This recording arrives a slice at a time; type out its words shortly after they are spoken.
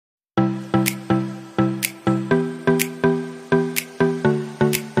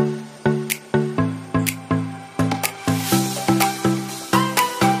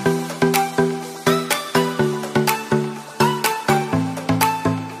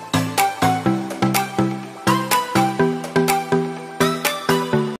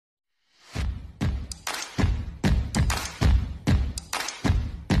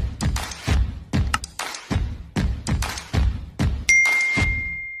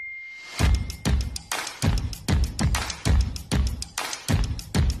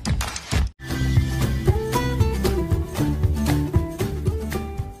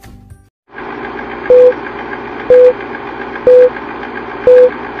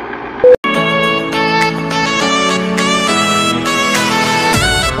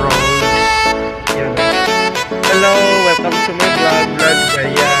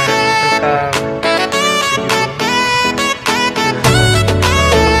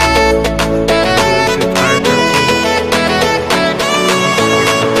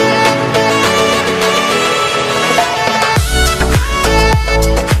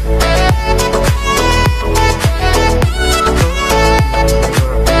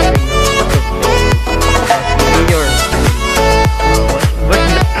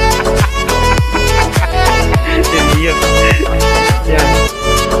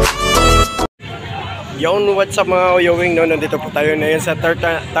what's up mga Kuyawheng, no? Nandito po tayo na yan sa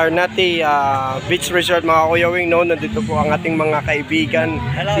Ternate Beach Resort mga Kuyawheng, no? Nandito po ang ating mga kaibigan.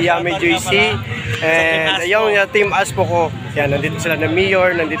 Hello, si Yami JC and yung team As po ko. Yan, nandito sila na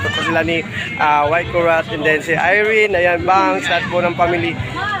Mayor, nandito po sila ni White Corat, and then si Irene, ayan, Bangs, lahat po ng family.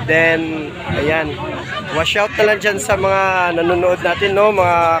 Then, ayan, wash out na lang dyan sa mga nanonood natin, no?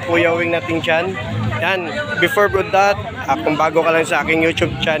 Mga Kuyawheng natin dyan. Yan, before that, kung bago ka lang sa aking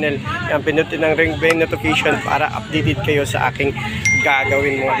YouTube channel, yan, pinutin ng ring bell notification para updated kayo sa aking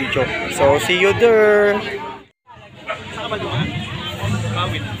gagawin mga video. So, see you there!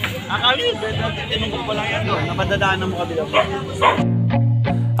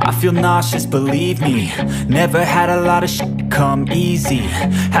 I feel nauseous, believe me. Never had a lot of shit come easy.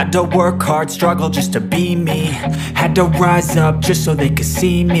 Had to work hard, struggle just to be me. Had to rise up just so they could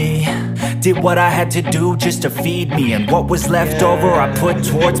see me. Did what I had to do just to feed me, and what was left over I put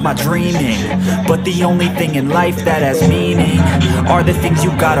towards my dreaming. But the only thing in life that has meaning are the things you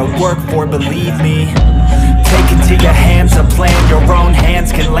gotta work for, believe me. Take into your hands a plan, your own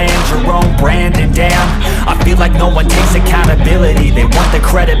hands can land your own brand. And damn, I feel like no one takes accountability. They want the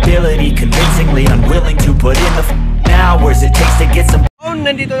credibility, convincingly unwilling to put in the hours it takes to get some.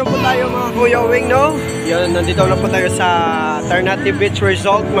 Nandito na po tayo mga Kuyawheng, no? Yan, nandito na po tayo sa Ternate Beach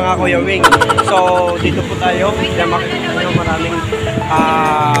Resort mga Kuyawheng. So, dito po tayo. Yan, makikita nyo maraming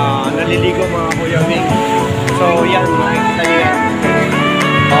naliligo mga Kuyawheng. So, yan, makikita nyo yan.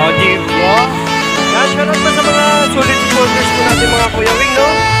 Diba? Yan, shoutout pa sa mga solid supporters po natin mga Kuyawheng, no?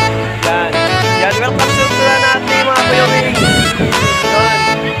 Yan. Yan, welcome sa natin mga Kuyawheng. Yan.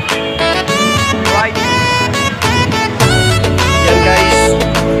 Right. Yan guys.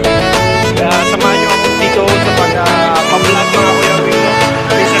 Samahan nyo ako dito sa pag-vlog mga Kuyawheng, no?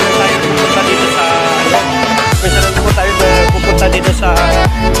 Minsan lang tayo pupunta dito sa minsan lang po tayo pupunta dito sa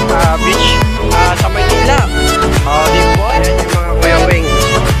beach sa Maynila. Diba? Yan yung mga Kuyawheng.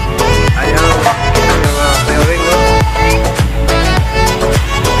 Ayan. Kuyawheng, no?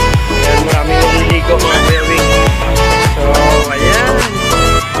 Ayan, maraming naliligo mga Kuyawheng. So, ayan.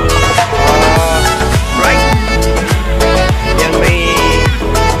 Right. Ayan, may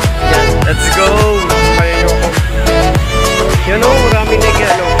yan, let's go. Kaya nyo ako. Yan o, maraming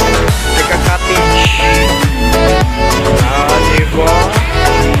nagka-cottage. Diba?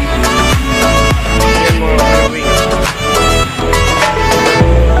 Ayan mga Kuyawheng.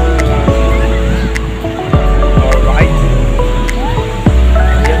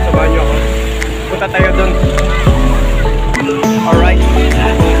 Tayo dun. Alright.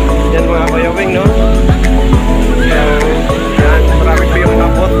 Yan mga Kuyawheng, no? Yan, marami po yung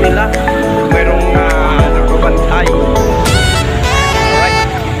nabot nila. Mayroong nakabantay. Alright.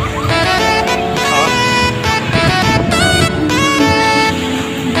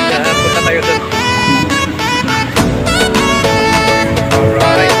 Yan, punta tayo dun.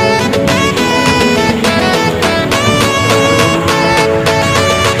 Alright.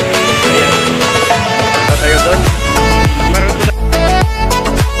 Tayo doon.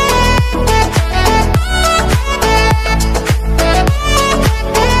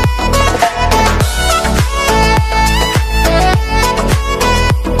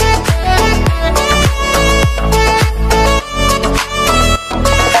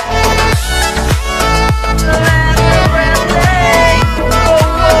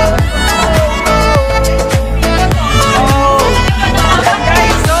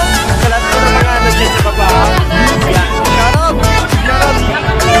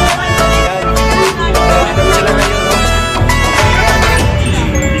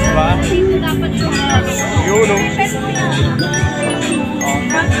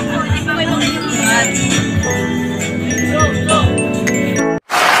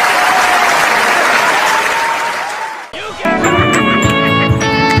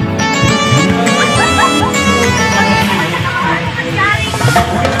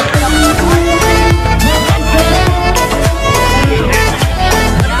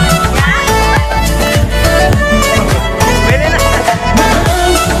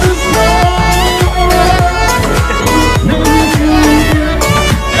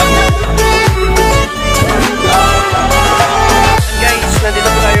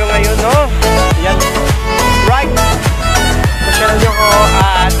 Meron ko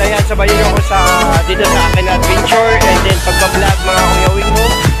sabayan nyo ako dito sa akin adventure and then pagpa-vlog mga Kuyawheng, no?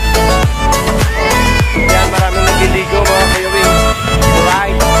 Yan, maraming nagliligo mga Kuyawheng.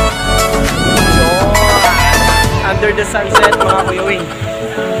 Right. So, under the sunset mga Kuyawheng.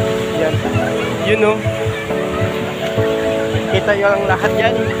 Yan. You know. Kita nyo lang lahat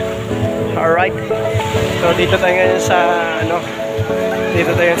yan. Alright. So, dito tayo ngayon sa,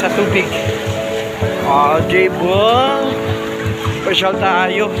 dito tayo sa tubig. Diba? Pasyal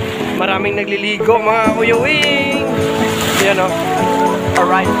tayo. Maraming nagliligo mga Kuyawheng. Yan o.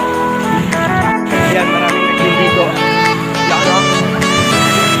 Alright. Yan, maraming nagliligo. Yan o.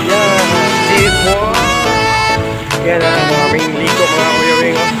 Yan. Diba? Yan na, maraming ligo mga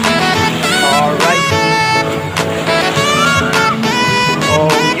Kuyawheng o. Alright. Oh,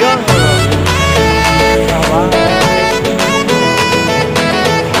 yan. Tama.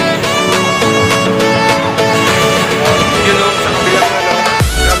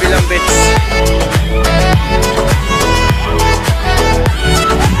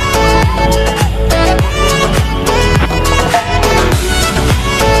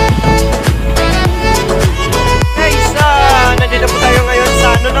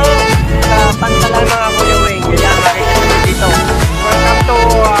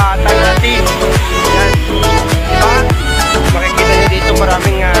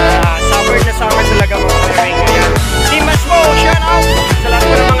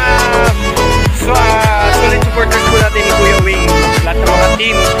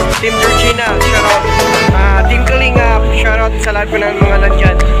 Team Georgina, shoutout. Team Kalingap, shoutout sa lahat po ng mga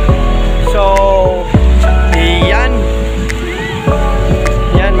nandyan. So, yan.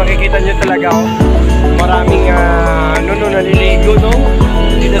 Yan, makikita nyo talaga oh. Maraming naliligo no?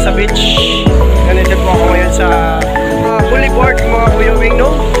 Dito sa beach. Ganito po ako ngayon sa boulevard mga Kuyawheng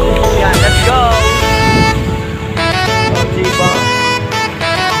no? Yan, let's go! Oh, diba?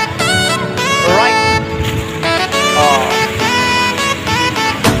 Alright. Oh.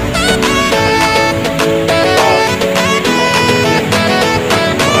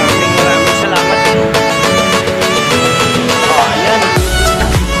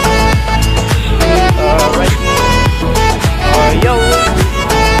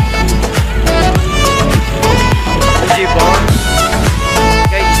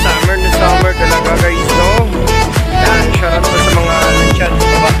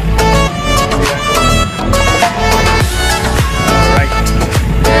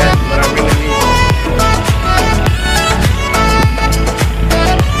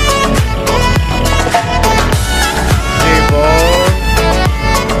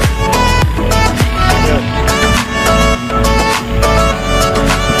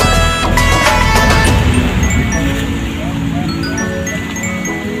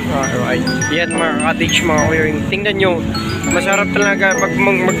 Yan mga cottage mga Kuyawheng. Tingnan nyo, masarap talaga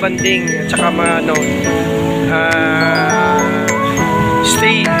magbanding at saka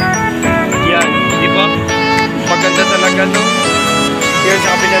stay. Yan, di ba? Maganda talaga no. Yan sa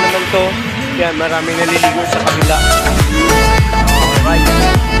kabila naman to. Yan, maraming naliligo sa kabila.